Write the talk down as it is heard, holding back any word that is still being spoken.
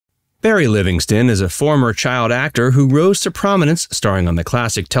Barry Livingston is a former child actor who rose to prominence starring on the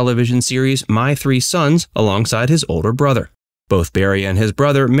classic television series My Three Sons alongside his older brother. Both Barry and his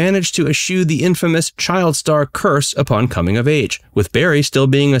brother managed to eschew the infamous child star curse upon coming of age, with Barry still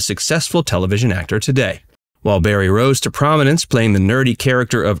being a successful television actor today. While Barry rose to prominence playing the nerdy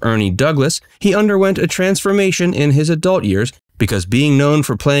character of Ernie Douglas, he underwent a transformation in his adult years because being known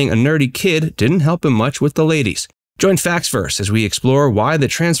for playing a nerdy kid didn't help him much with the ladies. Join Factsverse as we explore why the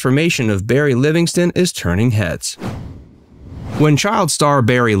transformation of Barry Livingston is turning heads. When child star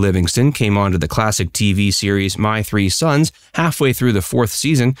Barry Livingston came onto the classic TV series My Three Sons halfway through the 4th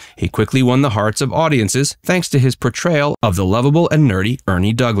season, he quickly won the hearts of audiences thanks to his portrayal of the lovable and nerdy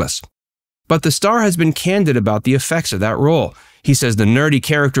Ernie Douglas. But the star has been candid about the effects of that role. He says the nerdy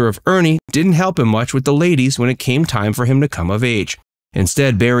character of Ernie didn't help him much with the ladies when it came time for him to come of age.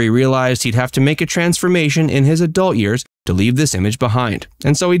 Instead, Barry realized he'd have to make a transformation in his adult years to leave this image behind,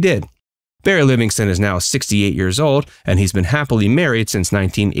 and so he did. Barry Livingston is now 68 years old, and he's been happily married since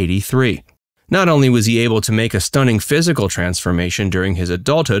 1983. Not only was he able to make a stunning physical transformation during his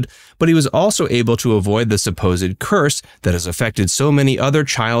adulthood, but he was also able to avoid the supposed curse that has affected so many other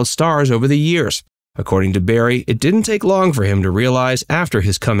child stars over the years. According to Barry, it didn't take long for him to realize after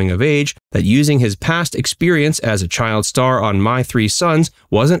his coming of age that using his past experience as a child star on My Three Sons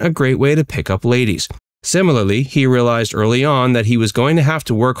wasn't a great way to pick up ladies. Similarly, he realized early on that he was going to have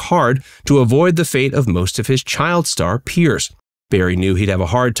to work hard to avoid the fate of most of his child star peers. Barry knew he'd have a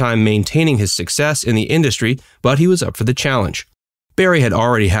hard time maintaining his success in the industry, but he was up for the challenge. Barry had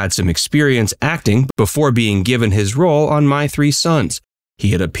already had some experience acting before being given his role on My Three Sons.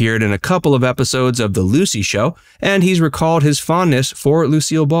 He had appeared in a couple of episodes of The Lucy Show, and he's recalled his fondness for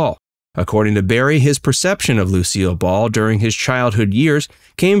Lucille Ball. According to Barry, his perception of Lucille Ball during his childhood years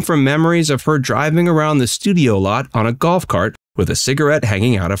came from memories of her driving around the studio lot on a golf cart with a cigarette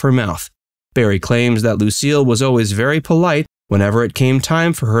hanging out of her mouth. Barry claims that Lucille was always very polite whenever it came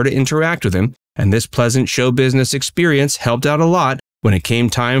time for her to interact with him, and this pleasant show business experience helped out a lot when it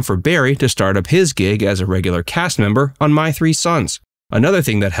came time for Barry to start up his gig as a regular cast member on My Three Sons. Another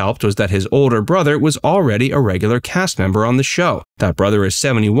thing that helped was that his older brother was already a regular cast member on the show. That brother is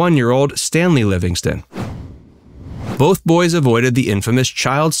 71-year-old Stanley Livingston. Both boys avoided the infamous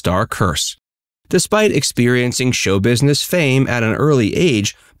child star curse. Despite experiencing show business fame at an early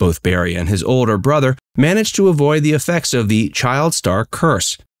age, both Barry and his older brother managed to avoid the effects of the child star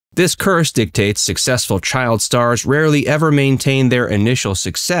curse. This curse dictates successful child stars rarely ever maintain their initial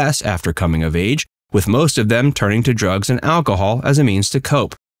success after coming of age, with most of them turning to drugs and alcohol as a means to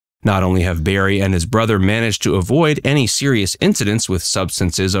cope. Not only have Barry and his brother managed to avoid any serious incidents with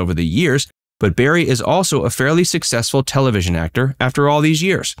substances over the years, but Barry is also a fairly successful television actor after all these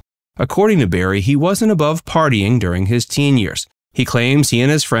years. According to Barry, he wasn't above partying during his teen years. He claims he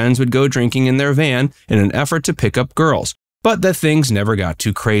and his friends would go drinking in their van in an effort to pick up girls, but that things never got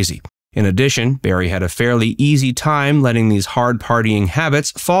too crazy. In addition, Barry had a fairly easy time letting these hard partying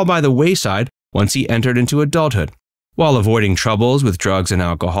habits fall by the wayside once he entered into adulthood. While avoiding troubles with drugs and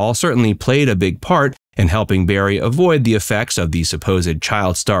alcohol certainly played a big part in helping Barry avoid the effects of the supposed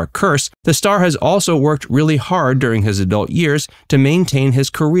child star curse, the star has also worked really hard during his adult years to maintain his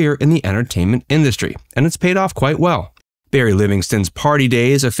career in the entertainment industry, and it's paid off quite well. Barry Livingston's party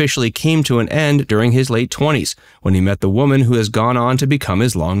days officially came to an end during his late 20s, when he met the woman who has gone on to become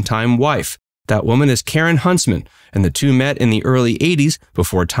his longtime wife. That woman is Karen Huntsman, and the two met in the early 80s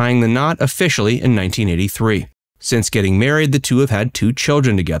before tying the knot officially in 1983. Since getting married, the two have had 2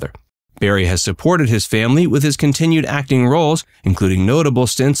 children together. Barry has supported his family with his continued acting roles, including notable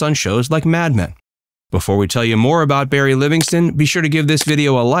stints on shows like Mad Men. Before we tell you more about Barry Livingston, be sure to give this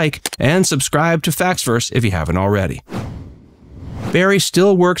video a like and subscribe to Factsverse if you haven't already. Barry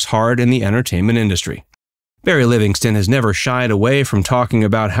still works hard in the entertainment industry. Barry Livingston has never shied away from talking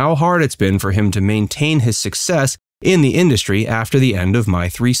about how hard it's been for him to maintain his success in the industry after the end of My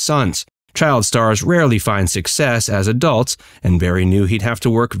Three Sons. Child stars rarely find success as adults, and Barry knew he'd have to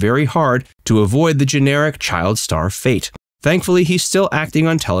work very hard to avoid the generic child star fate. Thankfully, he's still acting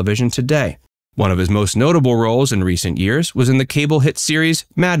on television today. One of his most notable roles in recent years was in the cable hit series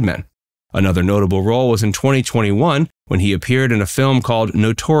Mad Men. Another notable role was in 2021 when he appeared in a film called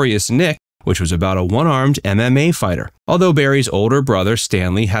Notorious Nick, which was about a one-armed MMA fighter. Although Barry's older brother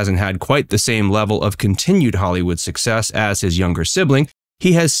Stanley hasn't had quite the same level of continued Hollywood success as his younger sibling,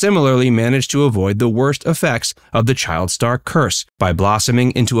 he has similarly managed to avoid the worst effects of the child star curse by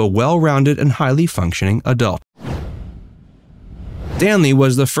blossoming into a well-rounded and highly functioning adult. Stanley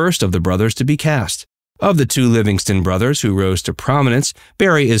was the first of the brothers to be cast. Of the 2 Livingston brothers who rose to prominence,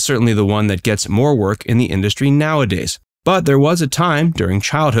 Barry is certainly the one that gets more work in the industry nowadays. But there was a time during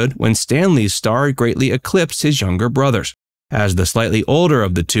childhood when Stanley's star greatly eclipsed his younger brothers. As the slightly older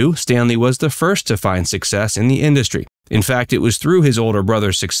of the two, Stanley was the first to find success in the industry. In fact, it was through his older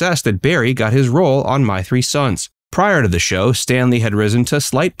brother's success that Barry got his role on My Three Sons. Prior to the show, Stanley had risen to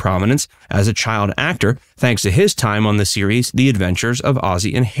slight prominence as a child actor thanks to his time on the series The Adventures of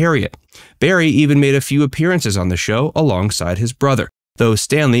Ozzie and Harriet. Barry even made a few appearances on the show alongside his brother, though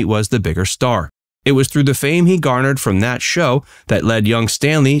Stanley was the bigger star. It was through the fame he garnered from that show that led young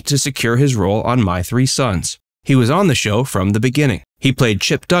Stanley to secure his role on My Three Sons. He was on the show from the beginning. He played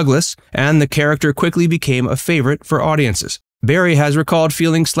Chip Douglas, and the character quickly became a favorite for audiences. Barry has recalled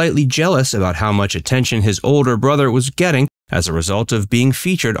feeling slightly jealous about how much attention his older brother was getting as a result of being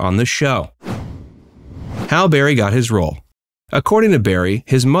featured on the show. How Barry got his role. According to Barry,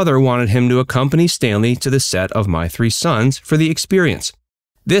 his mother wanted him to accompany Stanley to the set of My Three Sons for the experience.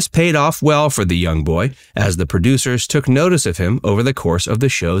 This paid off well for the young boy, as the producers took notice of him over the course of the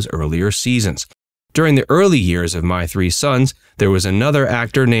show's earlier seasons. During the early years of My Three Sons, there was another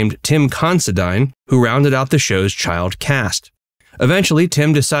actor named Tim Considine who rounded out the show's child cast. Eventually,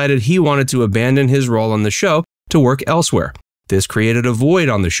 Tim decided he wanted to abandon his role on the show to work elsewhere. This created a void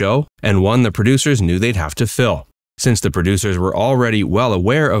on the show, and one the producers knew they'd have to fill. Since the producers were already well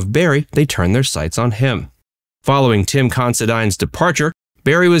aware of Barry, they turned their sights on him. Following Tim Considine's departure,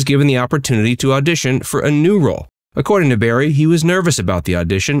 Barry was given the opportunity to audition for a new role. According to Barry, he was nervous about the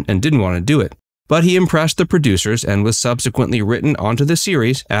audition and didn't want to do it. But he impressed the producers and was subsequently written onto the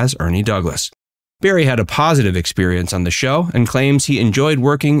series as Ernie Douglas. Barry had a positive experience on the show and claims he enjoyed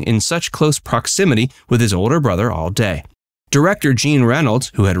working in such close proximity with his older brother all day. Director Gene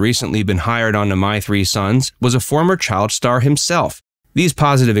Reynolds, who had recently been hired onto My Three Sons, was a former child star himself. These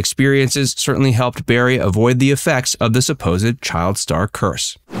positive experiences certainly helped Barry avoid the effects of the supposed child star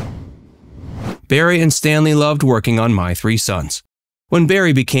curse. Barry and Stanley loved working on My Three Sons. When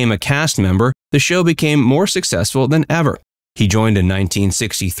Barry became a cast member, the show became more successful than ever. He joined in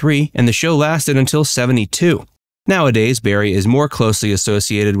 1963, and the show lasted until '72. Nowadays, Barry is more closely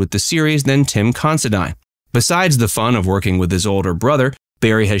associated with the series than Tim Considine. Besides the fun of working with his older brother,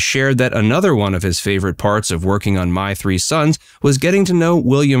 Barry has shared that another one of his favorite parts of working on My Three Sons was getting to know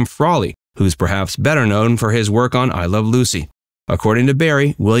William Frawley, who's perhaps better known for his work on I Love Lucy. According to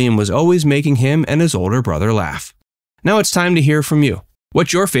Barry, William was always making him and his older brother laugh. Now it's time to hear from you.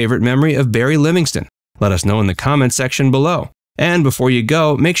 What's your favorite memory of Barry Livingston? Let us know in the comments section below. And before you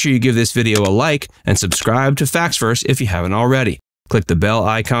go, make sure you give this video a like and subscribe to Factsverse if you haven't already. Click the bell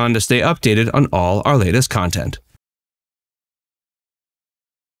icon to stay updated on all our latest content.